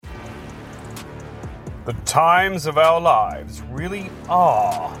The times of our lives really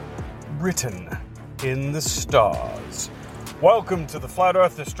are written in the stars. Welcome to the Flat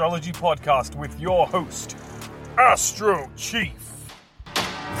Earth Astrology Podcast with your host, Astro Chief.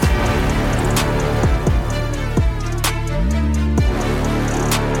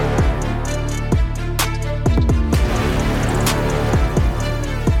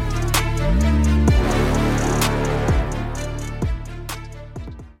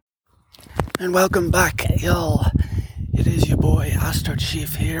 And welcome back, y'all. It is your boy Astro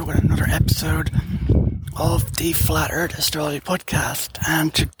Chief here with another episode of the Flat Earth Astrology Podcast.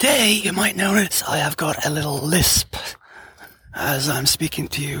 And today, you might notice, I have got a little lisp as I'm speaking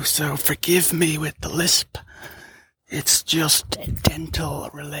to you. So forgive me with the lisp. It's just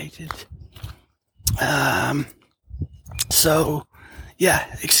dental related. So yeah,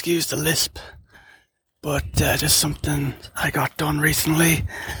 excuse the lisp. But just something I got done recently.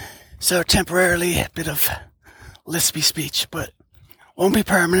 So temporarily, a bit of lispy speech, but won't be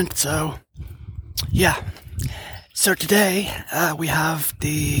permanent, so yeah. So today, we have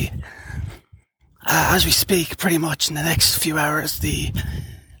as we speak, pretty much in the next few hours, the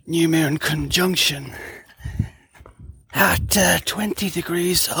new moon conjunction at 20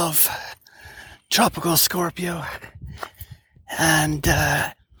 degrees of tropical Scorpio, and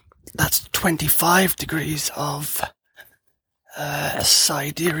that's 25 degrees of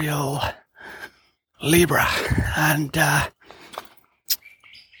sidereal Libra, and I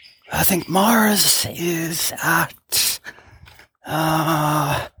think Mars is at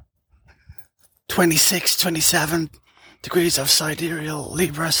 26, 27 degrees of sidereal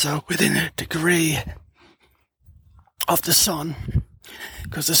Libra, so within a degree of the Sun,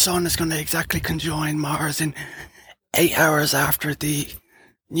 because the Sun is going to exactly conjoin Mars in 8 hours after the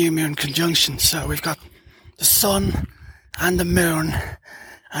new moon conjunction. So we've got the Sun and the Moon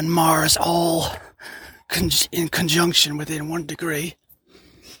and Mars all in conjunction within 1 degree,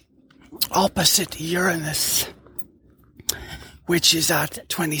 opposite Uranus, which is at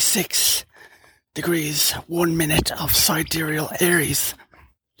 26 degrees 1 minute of sidereal Aries,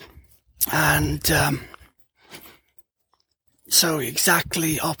 and so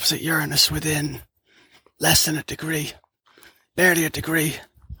exactly opposite Uranus within less than a degree, barely a degree.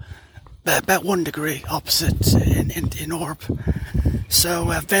 About 1 degree opposite in orb. So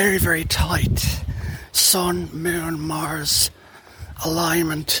a very, very tight Sun, Moon, Mars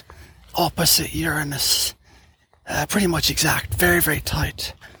alignment opposite Uranus. Pretty much exact. Very, very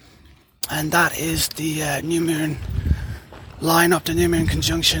tight. And that is the new moon line up, the new moon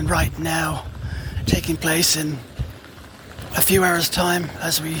conjunction right now, taking place in a few hours' time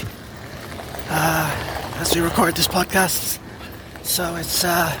as we record this podcast. So it's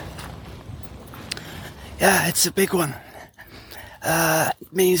yeah, it's a big one.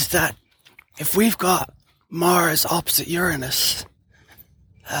 It means that if we've got Mars opposite Uranus,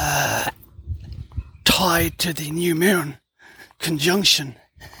 tied to the new moon conjunction,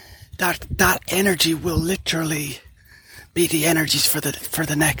 that energy will literally be the energies for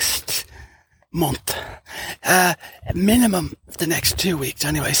the next month. Minimum the next 2 weeks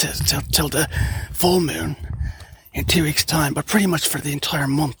anyway, so till the full moon in 2 weeks' time, but pretty much for the entire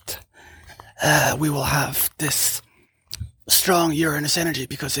month. We will have this strong Uranus energy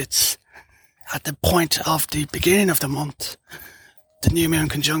because it's at the point of the beginning of the month, the new moon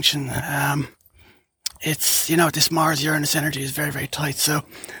conjunction. It's, this Mars-Uranus energy is very, very tight. So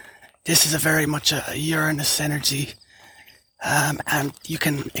this is a very much a Uranus energy. And you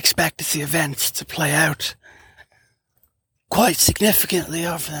can expect to see events to play out quite significantly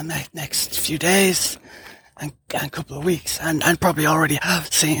over the next few days and couple of weeks, and probably already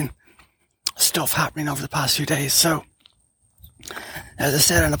have seen stuff happening over the past few days. So, as I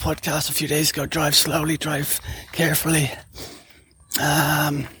said on a podcast a few days ago, drive slowly, drive carefully.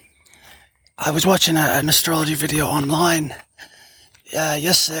 I was watching an astrology video online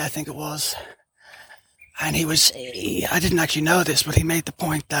yesterday, I think it was, and I didn't actually know this, but he made the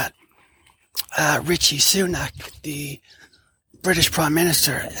point that Rishi Sunak, the British Prime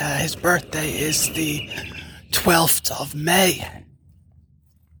Minister, his birthday is the 12th of May.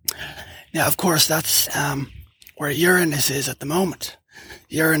 Now, of course, that's where Uranus is at the moment.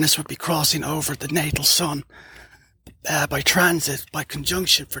 Uranus would be crossing over the natal sun by transit, by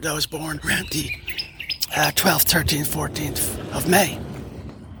conjunction for those born around the 12th, 13th, 14th of May.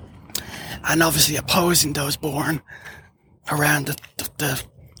 And obviously opposing those born around the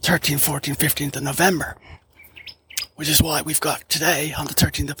 13th, 14th, 15th of November. Which is why we've got today, on the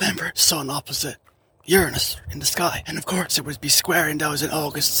 13th of November, Sun opposite Uranus in the sky. And of course it would be squaring those in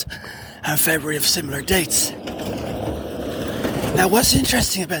August and February of similar dates. Now, what's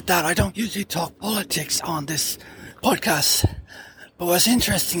interesting about that, I don't usually talk politics on this podcast, but what's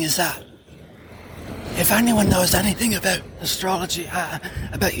interesting is that if anyone knows anything about astrology,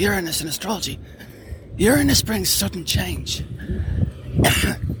 about Uranus and astrology, Uranus brings sudden change.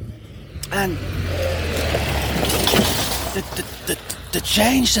 And the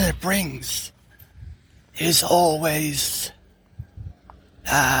change that it brings is always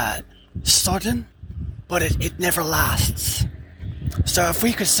sudden, but it never lasts. So if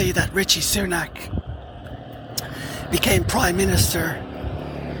we could see that Rishi Sunak became Prime Minister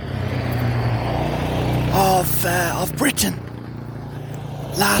of Britain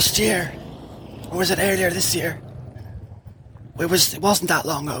last year, or was it earlier this year? It wasn't that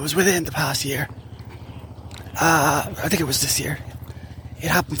long ago. It was within the past year. I think it was this year. It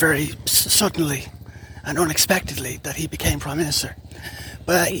happened very suddenly and unexpectedly that he became Prime Minister.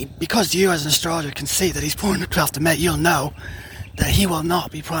 But because you as an astrologer can see that he's born on the 12th of May, you'll know that he will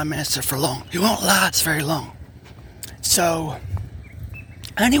not be Prime Minister for long. He won't last very long. So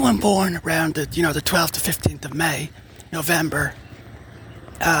anyone born around the 12th to 15th of May, November,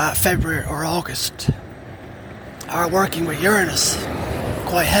 February or August are working with Uranus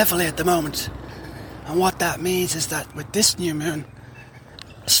quite heavily at the moment. And what that means is that with this new moon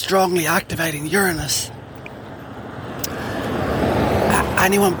strongly activating Uranus,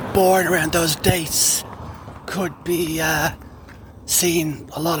 anyone born around those dates could be seeing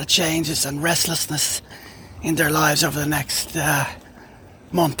a lot of changes and restlessness in their lives over the next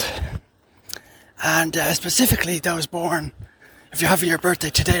month. And specifically those born, if you're having your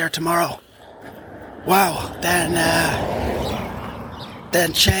birthday today or tomorrow, wow,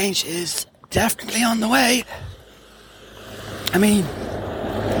 then change is definitely on the way. I mean,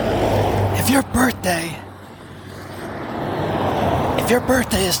 if your birthday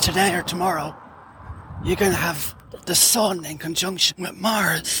is today or tomorrow, you're going to have the Sun in conjunction with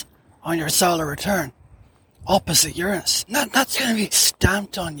Mars on your solar return, opposite Uranus. That's going to be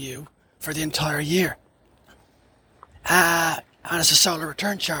stamped on you for the entire year. And it's a solar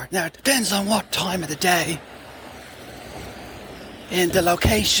return chart. Now, it depends on what time of the day in the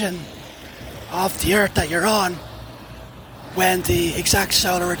location of the Earth that you're on when the exact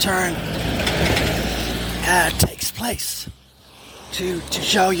solar return takes place to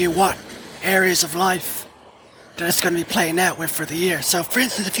show you what areas of life that it's going to be playing out with for the year. So, for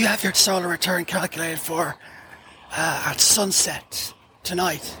instance, if you have your solar return calculated for at sunset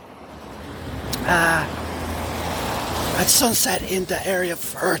tonight, at sunset in the area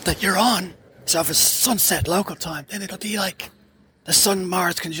of Earth that you're on, so if it's sunset local time, then it'll be like the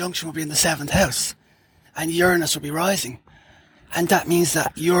Sun-Mars conjunction will be in the 7th house, and Uranus will be rising. And that means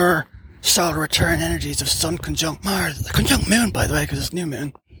that your solar return energies of Sun conjunct Mars, conjunct Moon, by the way, because it's new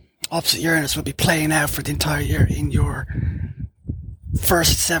Moon, opposite Uranus, will be playing out for the entire year in your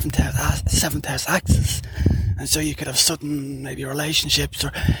first 7th house axis. And so you could have sudden, maybe relationships,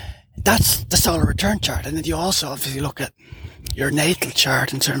 or that's the solar return chart. And then you also obviously look at your natal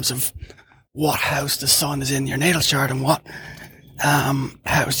chart in terms of what house the Sun is in your natal chart and what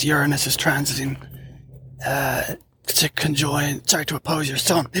house Uranus is transiting to oppose your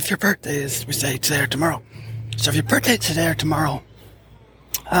Sun. If your birthday is, we say, today or tomorrow. So if your birthday is today or tomorrow,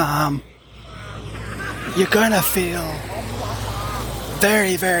 you're going to feel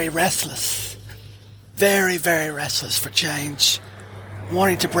very, very restless. Very, very restless for change.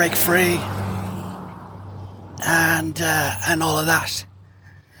 Wanting to break free. And all of that.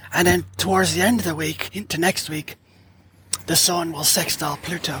 And then towards the end of the week, into next week, the Sun will sextile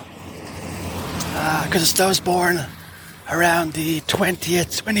Pluto. Because it's those born around the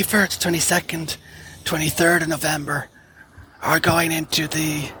 20th, 21st, 22nd, 23rd of November are going into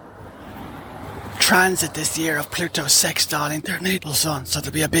the transit this year of Pluto sextiling their natal Sun. So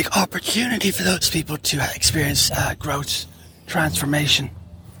there'll be a big opportunity for those people to experience growth, transformation.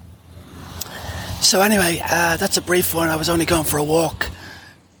 So anyway, that's a brief one. I was only going for a walk.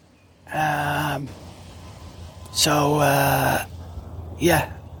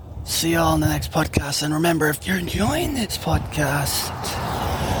 Yeah. See you all in the next podcast. And remember, if you're enjoying this podcast,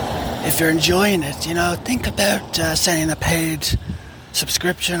 if you're enjoying it, think about sending a paid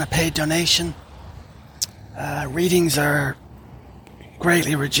subscription, a paid donation. Readings are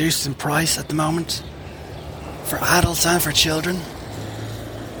greatly reduced in price at the moment for adults and for children.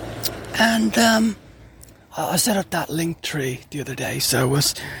 And I set up that link tree the other day, so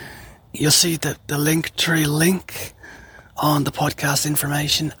you'll see the link tree link on the podcast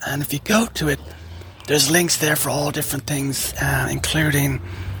information, and if you go to it, there's links there for all different things, including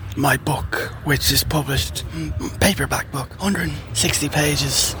my book, which is published, paperback book, 160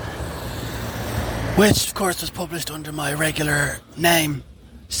 pages, which of course was published under my regular name.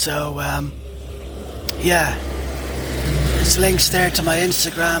 So, yeah, there's links there to my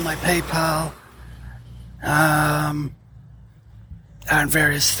Instagram, my PayPal, and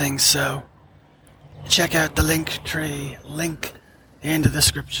various things. So check out the link in the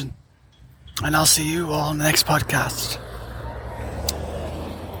description, and I'll see you all in the next podcast.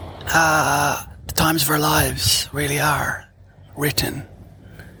 The times of our lives really are written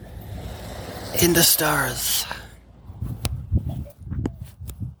in the stars.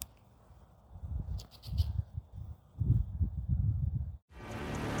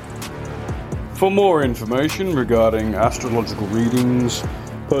 For more information regarding astrological readings,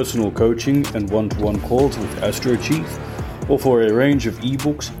 personal coaching and one-to-one calls with Astro Chief, or for a range of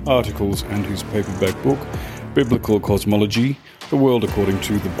ebooks, articles and his paperback book, Biblical Cosmology, The World According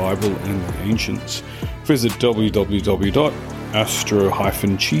to the Bible and the Ancients, visit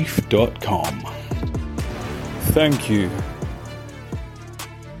www.astro-chief.com. Thank you.